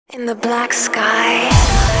In the black sky,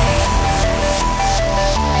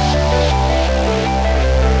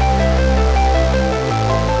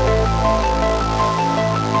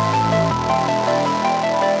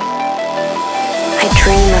 I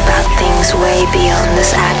dream about things way beyond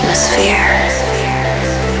this atmosphere.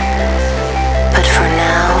 But for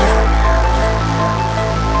now,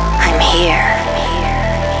 I'm here.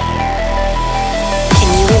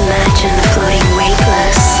 Can you imagine floating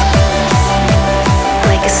weightless?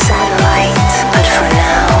 Like a satellite, but for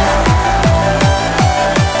now,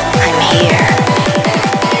 I'm here,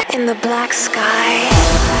 in the black sky.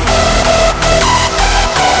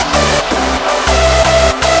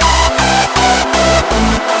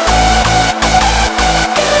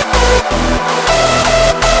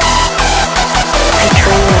 I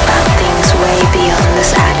dream about things way beyond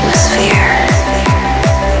this atmosphere.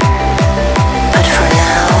 But for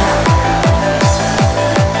now,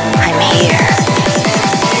 I'm here,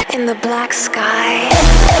 in the black sky.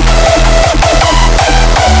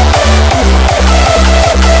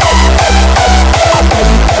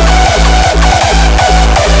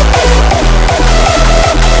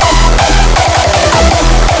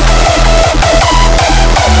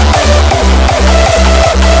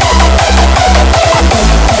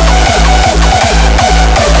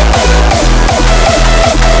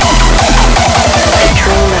 I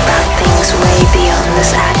dream about things way beyond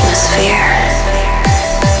this atmosphere.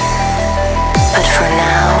 But for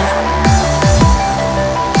now,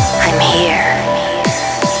 I'm here.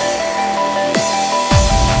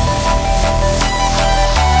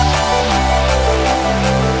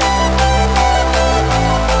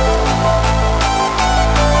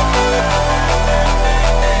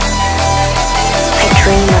 I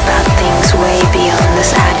dream about things way beyond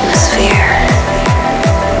this atmosphere.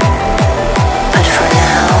 But for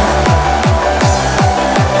now,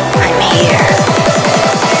 I'm here,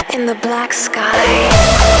 in the black sky.